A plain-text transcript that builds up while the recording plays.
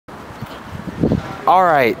All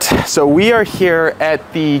right, so we are here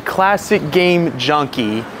at the Classic Game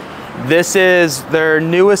Junkie. This is their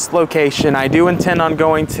newest location. I do intend on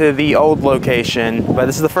going to the old location, but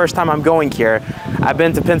this is the first time I'm going here. I've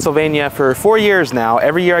been to Pennsylvania for 4 years now.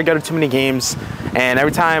 Every year I go to Too Many Games, and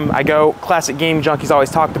every time I go, Classic Game Junkie's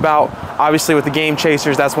always talked about. Obviously with the Game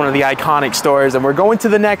Chasers, that's one of the iconic stores, and we're going to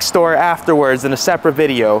the next store afterwards in a separate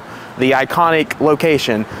video, the iconic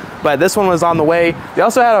location. But this one was on the way. They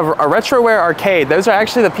also had a Retroware arcade. Those are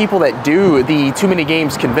actually the people that do the Too Many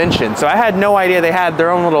Games convention. So I had no idea they had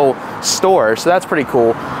their own little store, so that's pretty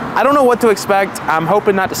cool. I don't know what to expect. I'm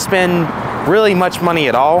hoping not to spend really much money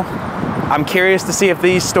at all. I'm curious to see if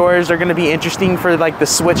these stores are gonna be interesting for like the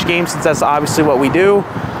Switch games, since that's obviously what we do.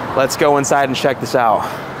 Let's go inside and check this out.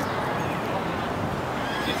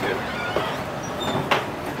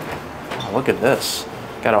 Oh, look at this.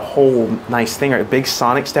 Got a whole nice thing, a big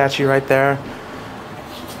Sonic statue right there.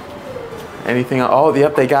 Anything? Oh,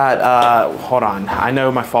 yep, they got, hold on, I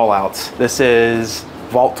know my Fallouts. This is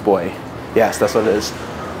Vault Boy. Yes, that's what it is.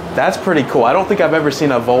 That's pretty cool. I don't think I've ever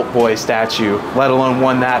seen a Vault Boy statue, let alone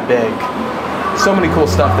one that big. So many cool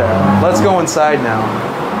stuff there. Let's go inside now.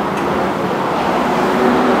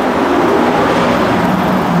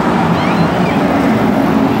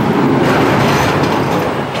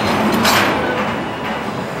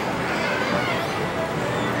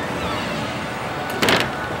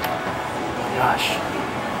 Gosh.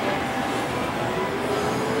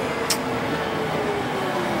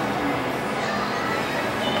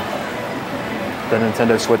 The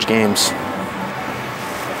Nintendo Switch games.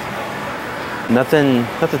 Nothing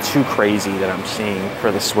too crazy that I'm seeing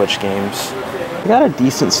for the Switch games. I got a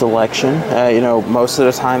decent selection. You know, most of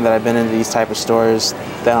the time that I've been into these type of stores,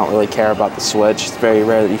 they don't really care about the Switch. It's very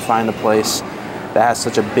rare that you find a place that has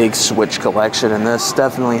such a big Switch collection, and this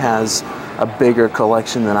definitely has a bigger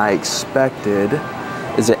collection than I expected.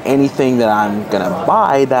 Is it anything that I'm gonna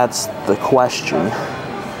buy? That's the question.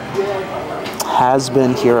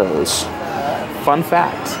 Has-been Heroes. Fun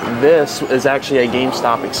fact, this is actually a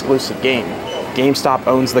GameStop exclusive game. GameStop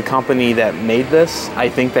owns the company that made this. I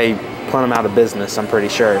think they put them out of business, I'm pretty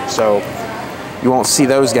sure. So you won't see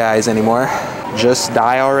those guys anymore. Just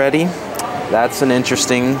Die Already. That's an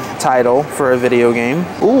interesting title for a video game.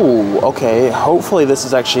 Ooh, okay, hopefully this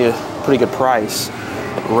is actually a pretty good price.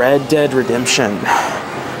 Red Dead Redemption.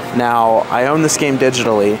 Now, I own this game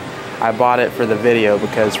digitally. I bought it for the video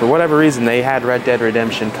because for whatever reason, they had Red Dead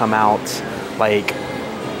Redemption come out like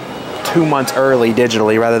 2 months early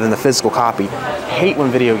digitally rather than the physical copy. I hate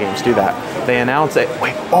when video games do that. They announce it,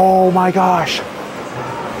 wait, oh my gosh.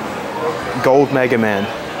 Gold Mega Man.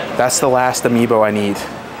 That's the last amiibo I need.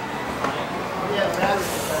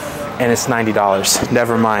 And it's $90,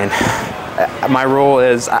 never mind. My rule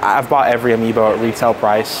is I've bought every amiibo at retail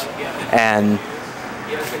price, and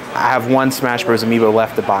I have one Smash Bros. Amiibo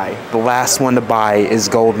left to buy. The last one to buy is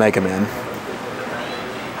Gold Mega Man.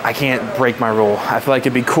 I can't break my rule. I feel like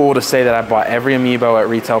it'd be cool to say that I bought every amiibo at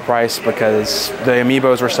retail price because the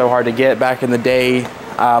amiibos were so hard to get back in the day,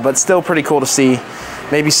 but still pretty cool to see.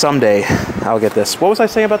 Maybe someday I'll get this. What was I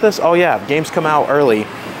saying about this? Oh yeah, games come out early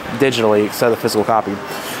digitally instead of the physical copy.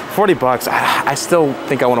 40 bucks, I still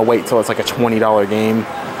think I want to wait till it's like a $20 game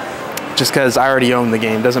just because I already own the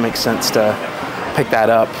game. Doesn't make sense to pick that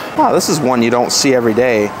up. Wow, this is one you don't see every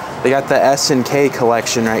day. They got the SNK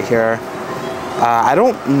collection right here. I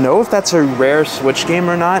don't know if that's a rare Switch game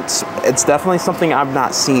or not. It's definitely something I've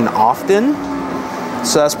not seen often,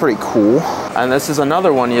 so that's pretty cool. And this is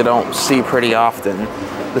another one you don't see pretty often,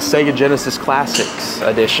 the Sega Genesis Classics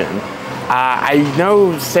edition. I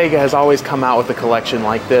know Sega has always come out with a collection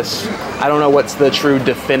like this. I don't know what's the true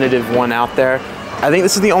definitive one out there. I think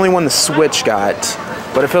this is the only one the Switch got,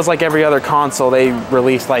 but it feels like every other console they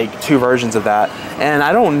released like 2 versions of that. And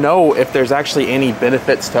I don't know if there's actually any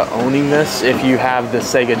benefits to owning this if you have the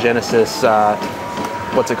Sega Genesis,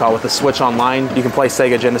 what's it called, with the Switch Online. You can play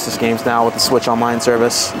Sega Genesis games now with the Switch Online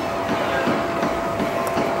service.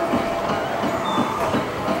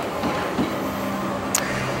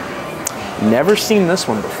 Never seen this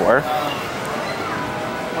one before.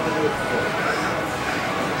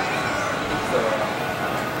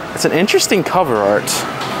 It's an interesting cover art.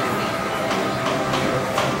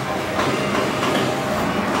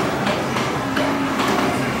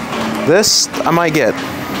 This I might get.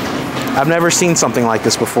 I've never seen something like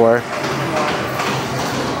this before.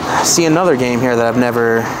 I see another game here that I've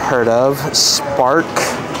never heard of. Spark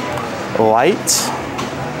Light.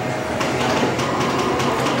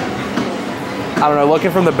 I don't know,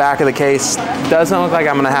 looking from the back of the case, doesn't look like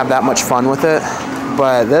I'm gonna have that much fun with it,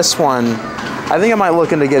 but this one, I think I might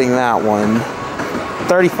look into getting that one.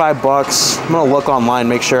 35 bucks. I'm gonna look online,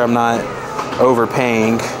 make sure I'm not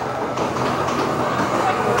overpaying.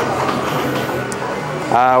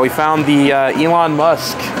 We found the Elon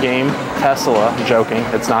Musk game, Tesla. I'm joking,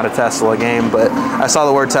 it's not a Tesla game, but I saw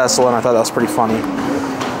the word Tesla and I thought that was pretty funny.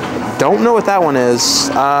 Don't know what that one is.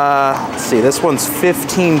 Let's see, this one's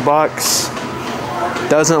 15 bucks.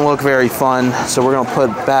 Doesn't look very fun, so we're gonna put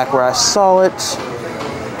it back where I saw it.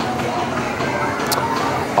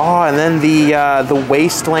 Oh, and then the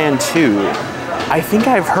Wasteland 2. I think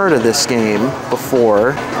I've heard of this game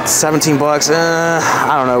before. 17 bucks,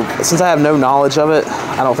 I don't know. Since I have no knowledge of it,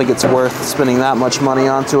 I don't think it's worth spending that much money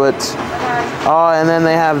onto it. Oh, and then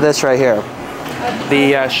they have this right here.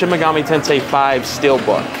 The Shin Megami Tensei 5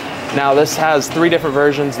 Steelbook. Now this has 3 different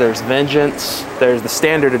versions. There's Vengeance, there's the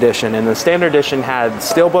Standard Edition, and the Standard Edition had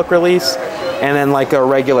Steelbook release, and then like a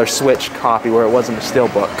regular Switch copy where it wasn't a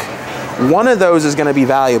Steelbook. One of those is going to be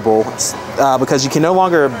valuable because you can no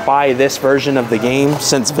longer buy this version of the game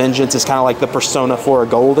since Vengeance is kind of like the Persona 4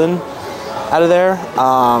 Golden out of there.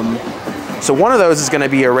 So one of those is going to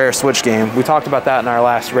be a rare Switch game. We talked about that in our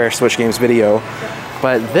last rare Switch games video.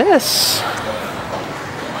 But this,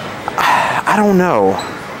 I don't know.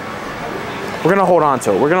 We're going to hold on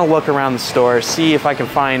to it. We're going to look around the store, see if I can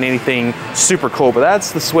find anything super cool. But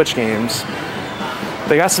that's the Switch games.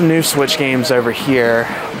 They got some new Switch games over here,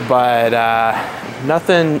 but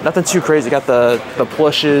nothing too crazy. Got the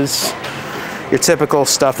plushes, your typical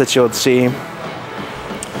stuff that you'll see.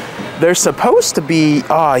 There's supposed to be,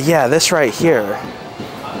 oh yeah, this right here.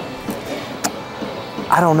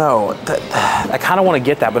 I don't know. I kind of want to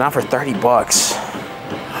get that, but not for 30 bucks.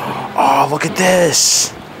 Oh, look at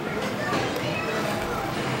this.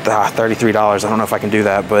 $33. I don't know if I can do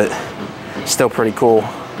that, but still pretty cool.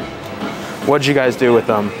 What'd you guys do with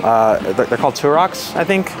them? They're called Turoks, I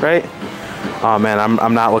think, right? Oh man,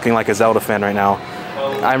 I'm not looking like a Zelda fan right now.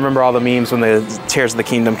 I remember all the memes when the Tears of the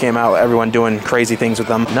Kingdom came out, everyone doing crazy things with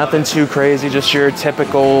them. Nothing too crazy, just your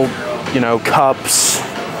typical, you know, cups,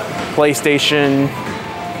 PlayStation,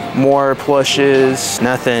 more plushes,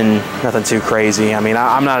 nothing too crazy. I mean,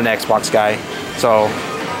 I'm not an Xbox guy, so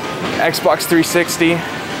Xbox 360,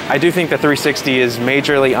 I do think the 360 is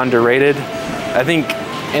majorly underrated. I think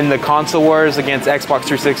in the console wars against Xbox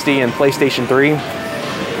 360 and PlayStation 3,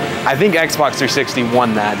 I think Xbox 360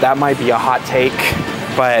 won that. That might be a hot take,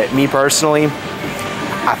 but me personally,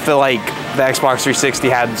 I feel like the Xbox 360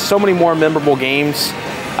 had so many more memorable games.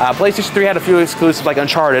 PlayStation 3 had a few exclusives like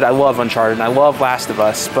Uncharted. I love Uncharted and I love Last of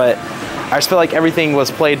Us, but I just feel like everything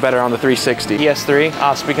was played better on the 360.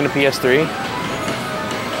 PS3, speaking of PS3,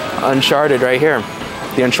 Uncharted right here.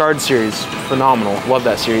 The Uncharted series, phenomenal. Love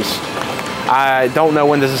that series. I don't know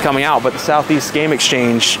when this is coming out, but the Southeast Game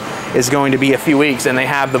Exchange is going to be a few weeks, and they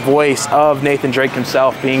have the voice of Nathan Drake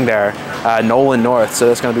himself being there, Nolan North, so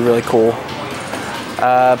that's going to be really cool.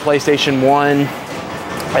 PlayStation 1,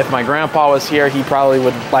 if my grandpa was here, he probably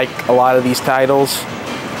would like a lot of these titles.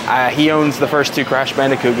 He owns the first 2 Crash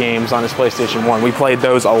Bandicoot games on his PlayStation 1. We played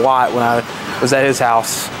those a lot when I was at his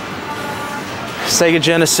house. Sega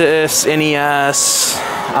Genesis, NES,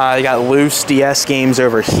 you got loose DS games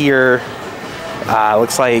over here.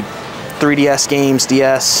 Looks like 3DS games,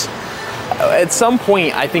 DS. At some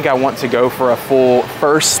point, I think I want to go for a full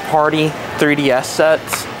first-party 3DS set.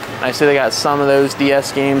 I see they got some of those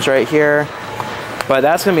DS games right here, but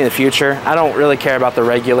that's going to be in the future. I don't really care about the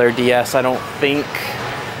regular DS, I don't think.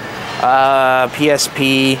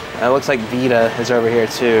 PSP, it looks like Vita is over here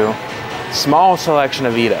too. Small selection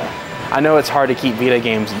of Vita. I know it's hard to keep Vita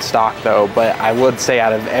games in stock though, but I would say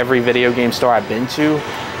out of every video game store I've been to,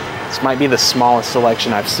 this might be the smallest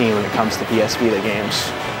selection I've seen when it comes to PS Vita games.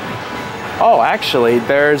 Oh, actually,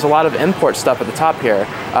 there's a lot of import stuff at the top here.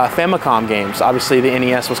 Famicom games. Obviously, the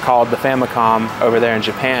NES was called the Famicom over there in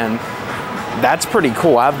Japan. That's pretty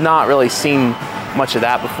cool. I've not really seen much of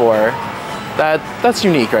that before. That's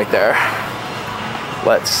unique right there.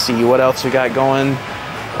 Let's see what else we got going.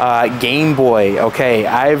 Game Boy. Okay,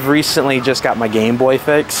 I've recently just got my Game Boy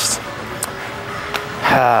fixed.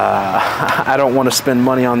 I don't want to spend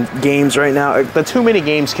money on games right now. The Too Many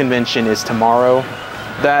Games convention is tomorrow.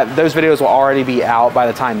 Those videos will already be out by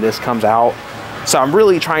the time this comes out. So I'm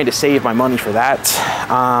really trying to save my money for that.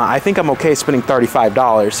 I think I'm okay spending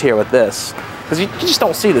 $35 here with this, because you just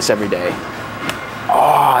don't see this every day.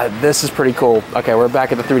 Oh, this is pretty cool. Okay, we're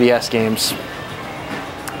back at the 3DS games.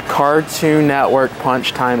 Cartoon Network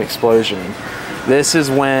Punch Time Explosion. This is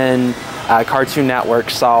when Cartoon Network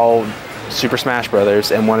saw Super Smash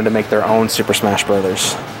Brothers and wanted to make their own Super Smash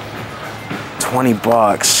Brothers. 20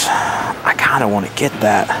 bucks. I kind of want to get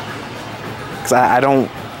that, because I don't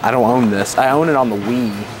own this. I own it on the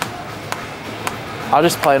Wii. I'll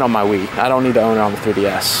just play it on my Wii. I don't need to own it on the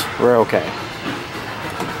 3DS. We're okay.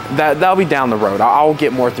 That'll be down the road. I'll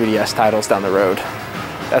get more 3DS titles down the road.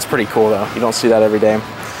 That's pretty cool though. You don't see that every day.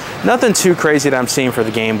 Nothing too crazy that I'm seeing for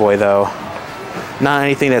the Game Boy though. Not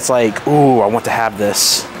anything that's like, ooh, I want to have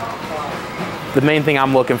this. The main thing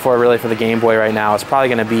I'm looking for really for the Game Boy right now is probably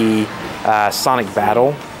going to be Sonic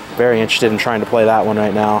Battle. Very interested in trying to play that one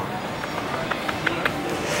right now.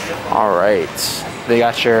 All right, they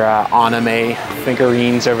got your anime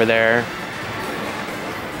figurines over there.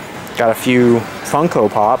 Got a few Funko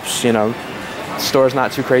Pops, you know. Store's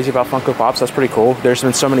not too crazy about Funko Pops. That's pretty cool. There's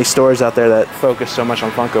been so many stores out there that focus so much on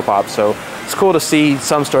Funko Pops, so it's cool to see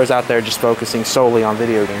some stores out there just focusing solely on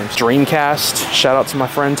video games. Dreamcast, shout out to my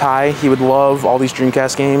friend Ty. He would love all these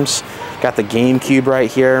Dreamcast games. Got the GameCube right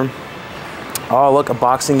here. Oh, look, a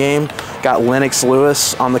boxing game. Got Lennox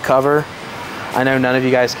Lewis on the cover. I know none of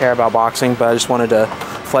you guys care about boxing, but I just wanted to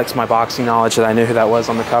flex my boxing knowledge that I knew who that was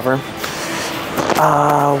on the cover.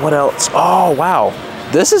 What else? Oh, wow.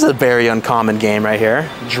 This is a very uncommon game right here.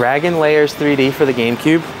 Dragon Layers 3D for the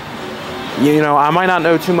GameCube. You know, I might not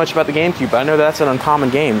know too much about the GameCube, but I know that's an uncommon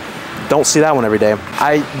game. Don't see that one every day.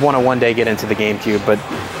 I want to one day get into the GameCube, but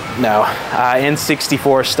no.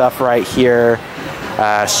 N64 stuff right here.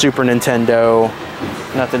 Super Nintendo.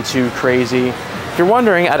 Nothing too crazy. If you're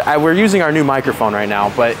wondering, we're using our new microphone right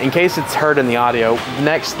now, but in case it's heard in the audio,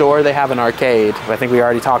 next door they have an arcade. I think we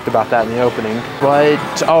already talked about that in the opening.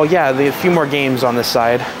 But, oh yeah, a few more games on this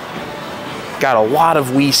side. Got a lot of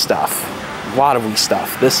Wii stuff. A lot of Wii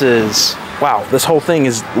stuff. This is, wow, this whole thing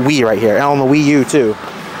is Wii right here, and on the Wii U too.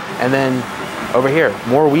 And then over here,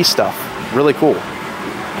 more Wii stuff. Really cool.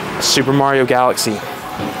 Super Mario Galaxy.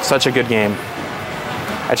 Such a good game.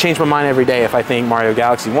 I change my mind every day if I think Mario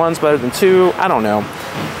Galaxy 1's better than 2. I don't know.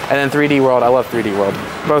 And then 3D World. I love 3D World.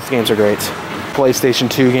 Both games are great. PlayStation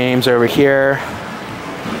 2 games over here.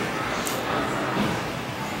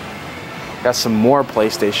 Got some more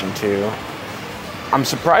PlayStation 2. I'm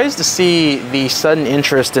surprised to see the sudden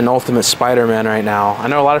interest in Ultimate Spider-Man right now. I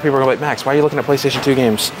know a lot of people are going to be like, Max, why are you looking at PlayStation 2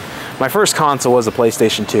 games? My first console was a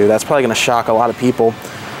PlayStation 2. That's probably going to shock a lot of people.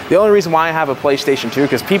 The only reason why I have a PlayStation 2,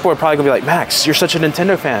 because people are probably gonna be like, Max, you're such a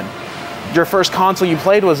Nintendo fan. Your first console you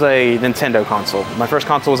played was a Nintendo console. My first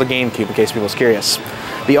console was a GameCube, in case people was curious.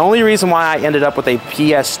 The only reason why I ended up with a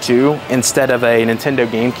PS2 instead of a Nintendo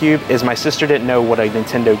GameCube is my sister didn't know what a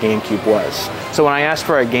Nintendo GameCube was. So when I asked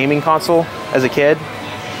for a gaming console as a kid,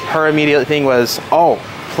 her immediate thing was, oh,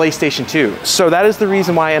 PlayStation 2. So that is the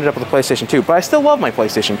reason why I ended up with a PlayStation 2. But I still love my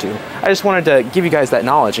PlayStation 2. I just wanted to give you guys that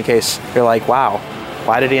knowledge in case you're like, wow,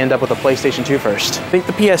 why did he end up with a PlayStation 2 first? I think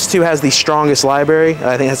the PS2 has the strongest library.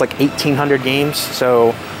 I think it has like 1,800 games,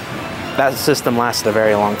 so that system lasted a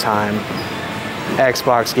very long time.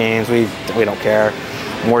 Xbox games, we don't care.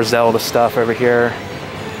 More Zelda stuff over here.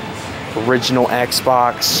 Original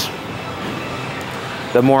Xbox.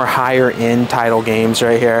 The more higher end title games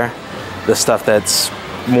right here. The stuff that's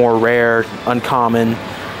more rare, uncommon.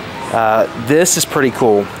 This is pretty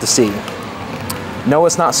cool to see. No,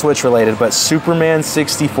 it's not Switch related, but Superman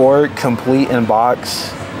 64 complete in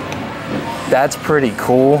box. That's pretty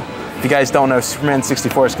cool. If you guys don't know, Superman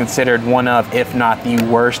 64 is considered one of, if not the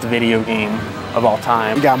worst video game of all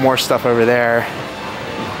time. We got more stuff over there.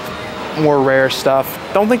 More rare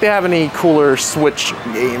stuff. Don't think they have any cooler Switch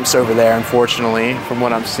games over there, unfortunately, from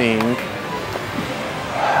what I'm seeing.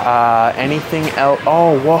 Anything else?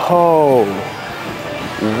 Oh, whoa.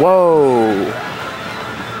 Whoa.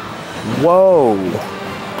 Whoa.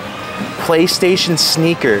 PlayStation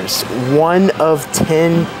sneakers, 1 of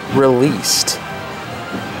 10 released.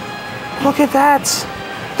 Look at that.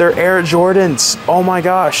 They're Air Jordans. Oh my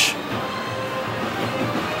gosh.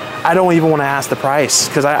 I don't even want to ask the price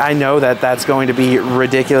because I know that that's going to be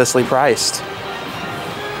ridiculously priced.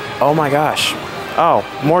 Oh my gosh. Oh,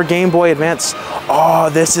 more Game Boy Advance. Oh,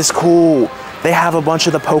 this is cool. They have a bunch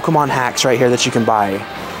of the Pokemon hacks right here that you can buy.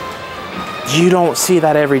 You don't see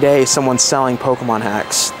that every day, someone selling Pokemon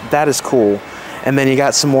hacks. That is cool. And then you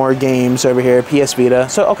got some more games over here, PS Vita.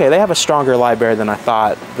 So, okay, they have a stronger library than I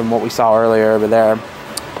thought, than what we saw earlier over there.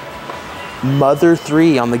 Mother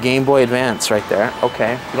 3 on the Game Boy Advance right there.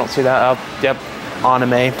 Okay, you don't see that up. Yep,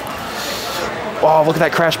 anime. Oh, look at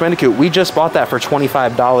that Crash Bandicoot. We just bought that for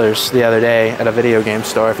 $25 the other day at a video game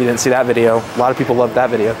store. If you didn't see that video, a lot of people loved that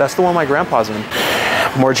video. That's the one my grandpa's in.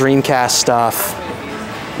 More Dreamcast stuff.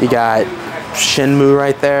 You got Shenmue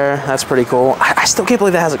right there. That's pretty cool. I still can't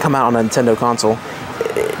believe that hasn't come out on a Nintendo console.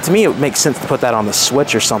 To me, it makes sense to put that on the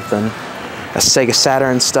Switch or something. A Sega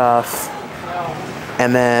Saturn stuff.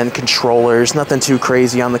 And then controllers, nothing too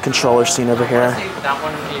crazy on the controller scene over here.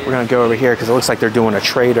 We're gonna go over here because it looks like they're doing a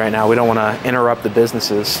trade right now. We don't wanna interrupt the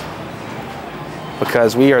businesses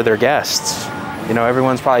because we are their guests. You know,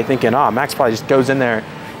 everyone's probably thinking, oh, Max probably just goes in there,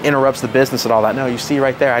 interrupts the business and all that. No, you see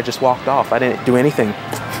right there, I just walked off. I didn't do anything.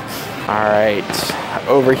 All right,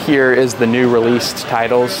 over here is the new released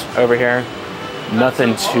titles over here.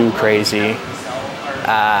 Nothing too crazy.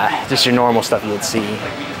 Just your normal stuff you would see.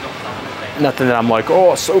 Nothing that I'm like,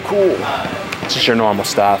 oh, so cool. It's just your normal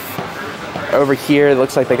stuff. Over here, it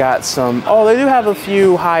looks like they got some, oh, they do have a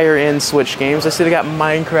few higher end Switch games. I see they got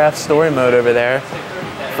Minecraft Story Mode over there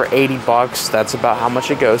for 80 bucks. That's about how much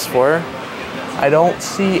it goes for. I don't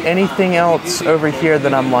see anything else over here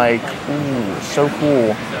that I'm like, ooh, so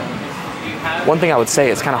cool. One thing I would say,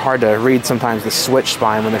 it's kind of hard to read sometimes the Switch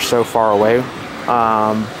spine when they're so far away.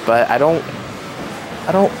 But I don't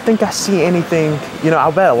think I see anything. You know,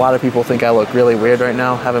 I bet a lot of people think I look really weird right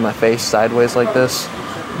now, having my face sideways like this,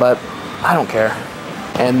 but I don't care.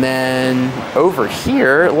 And then over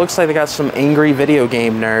here, it looks like they got some Angry Video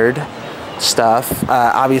Game Nerd stuff.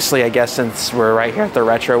 Obviously, I guess since we're right here at the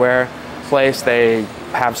Retroware place, they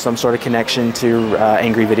have some sort of connection to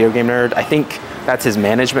Angry Video Game Nerd. I think that's his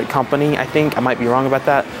management company, I think. I might be wrong about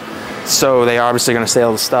that. So they are obviously gonna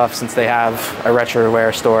sell the stuff since they have a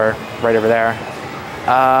Retroware store right over there.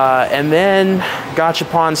 And then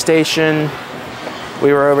Gachapon Station,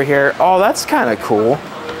 we were over here. Oh, that's kind of cool.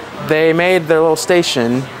 They made their little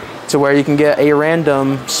station to where you can get a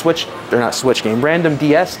random random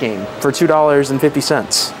DS game for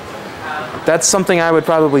 $2.50. That's something I would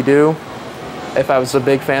probably do if I was a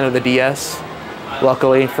big fan of the DS.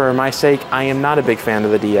 Luckily, for my sake, I am not a big fan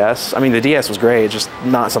of the DS. I mean, the DS was great, it's just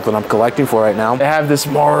not something I'm collecting for right now. They have this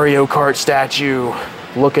Mario Kart statue.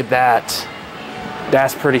 Look at that.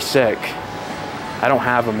 That's pretty sick. I don't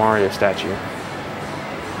have a Mario statue.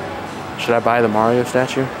 Should I buy the Mario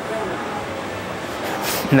statue?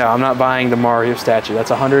 No, I'm not buying the Mario statue. That's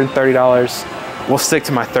 $130. We'll stick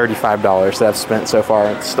to my $35 that I've spent so far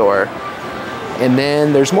at the store. And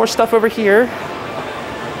then there's more stuff over here.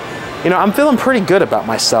 You know, I'm feeling pretty good about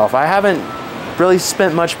myself. I haven't really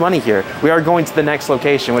spent much money here. We are going to the next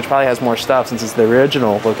location, which probably has more stuff since it's the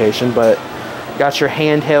original location, but got your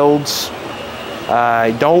handhelds.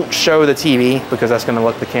 Don't show the TV because that's gonna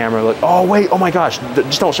look the camera look, oh wait, oh my gosh,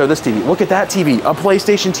 just don't show this TV. Look at that TV, a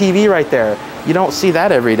PlayStation TV right there. You don't see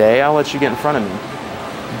that every day. I'll let you get in front of me.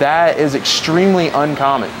 That is extremely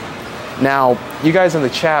uncommon. Now, you guys in the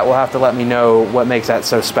chat will have to let me know what makes that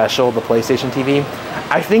so special, the PlayStation TV.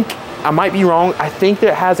 I think, I might be wrong, I think that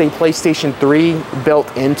it has a PlayStation 3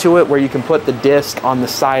 built into it where you can put the disc on the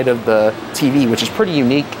side of the TV, which is pretty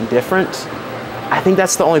unique and different. I think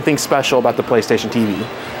that's the only thing special about the PlayStation TV.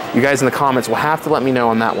 You guys in the comments will have to let me know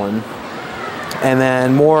on that one. And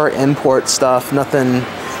then more import stuff, nothing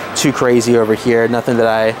too crazy over here, nothing that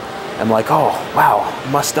I am like, oh, wow,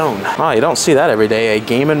 must own. Oh, you don't see that every day, a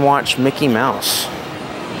Game & Watch Mickey Mouse.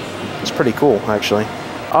 It's pretty cool, actually.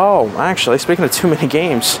 Oh, actually, speaking of Too Many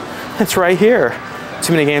Games, it's right here.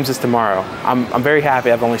 Too Many Games is tomorrow. I'm very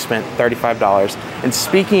happy I've only spent $35. And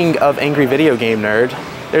speaking of Angry Video Game Nerd,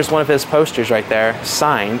 there's one of his posters right there,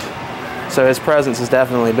 signed. So his presence has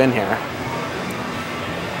definitely been here.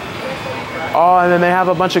 Oh, and then they have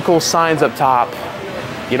a bunch of cool signs up top.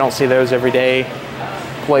 You don't see those every day.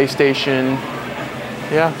 PlayStation.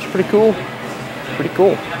 Yeah, it's pretty cool. Pretty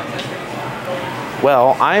cool.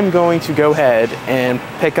 Well, I'm going to go ahead and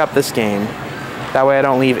pick up this game. That way I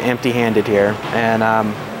don't leave empty-handed here. And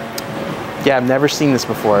yeah, I've never seen this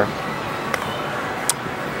before.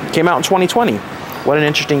 It came out in 2020. What an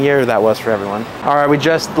interesting year that was for everyone. All right, we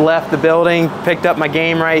just left the building, picked up my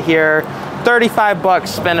game right here. 35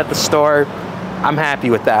 bucks spent at the store. I'm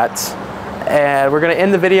happy with that. And we're gonna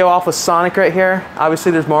end the video off with Sonic right here.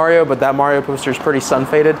 Obviously there's Mario, but that Mario poster is pretty sun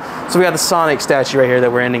faded. So we got the Sonic statue right here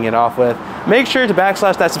that we're ending it off with. Make sure to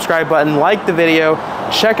backslash that subscribe button, like the video,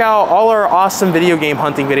 check out all our awesome video game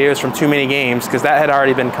hunting videos from Too Many Games, because that had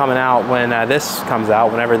already been coming out when this comes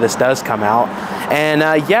out, whenever this does come out.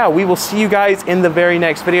 And yeah, we will see you guys in the very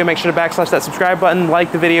next video. Make sure to backslash that subscribe button,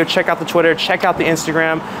 like the video, check out the Twitter, check out the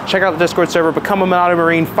Instagram, check out the Discord server, become a MONADO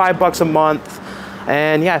Marine, $5 a month.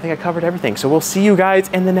 And yeah, I think I covered everything. So we'll see you guys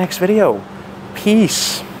in the next video.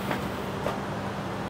 Peace.